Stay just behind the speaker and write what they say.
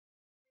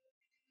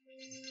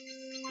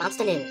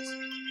Monsta News,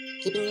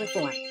 keeping you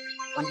informed,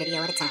 one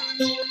video at a time.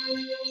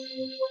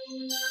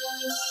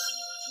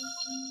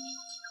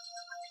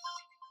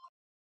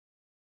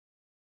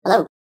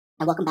 Hello,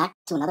 and welcome back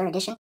to another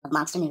edition of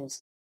Monsta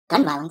News.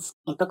 Gun violence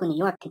in Brooklyn, New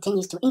York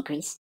continues to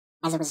increase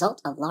as a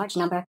result of large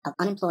number of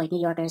unemployed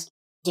New Yorkers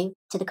due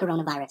to the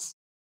coronavirus.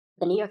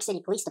 The New York City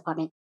Police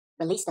Department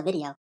released a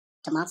video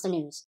to Monsta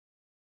News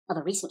of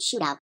a recent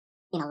shootout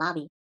in a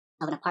lobby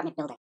of an apartment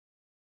building.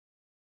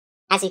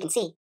 As you can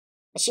see,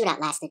 the shootout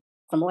lasted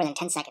for more than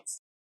 10 seconds.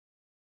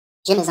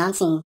 Jim is on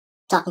scene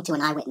talking to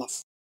an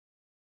eyewitness.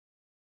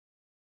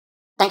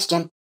 Thanks,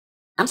 Jim.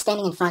 I'm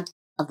standing in front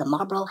of the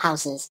Marlboro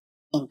houses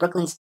in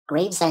Brooklyn's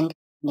Gravesend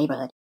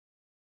neighborhood.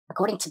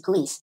 According to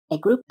police, a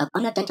group of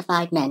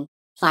unidentified men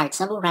fired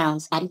several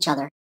rounds at each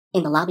other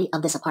in the lobby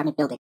of this apartment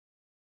building.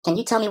 Can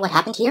you tell me what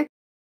happened here?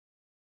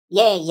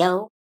 Yeah,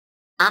 yo.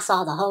 I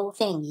saw the whole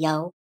thing,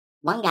 yo.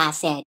 One guy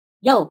said,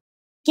 yo,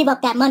 give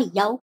up that money,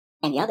 yo.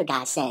 And the other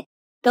guy said,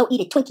 go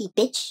eat a Twinkie,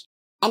 bitch.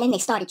 And then they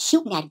started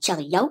shooting at each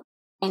other, yo.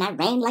 And I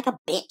ran like a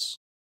bitch.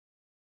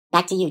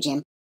 Back to you,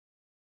 Jim.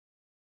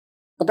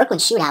 The Brooklyn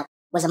shootout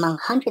was among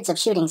hundreds of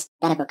shootings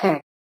that have occurred.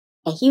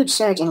 A huge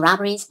surge in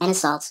robberies and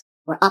assaults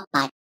were up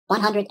by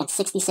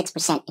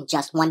 166% in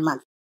just 1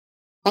 month.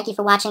 Thank you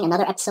for watching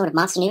another episode of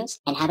Monsta News,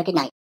 and have a good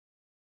night.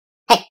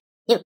 Hey,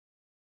 you.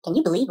 Can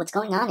you believe what's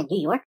going on in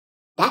New York?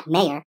 That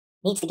mayor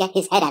needs to get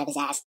his head out of his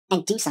ass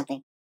and do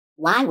something.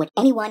 Why would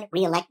anyone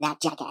re-elect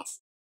that jackass?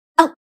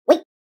 Oh,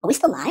 wait, are we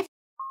still live?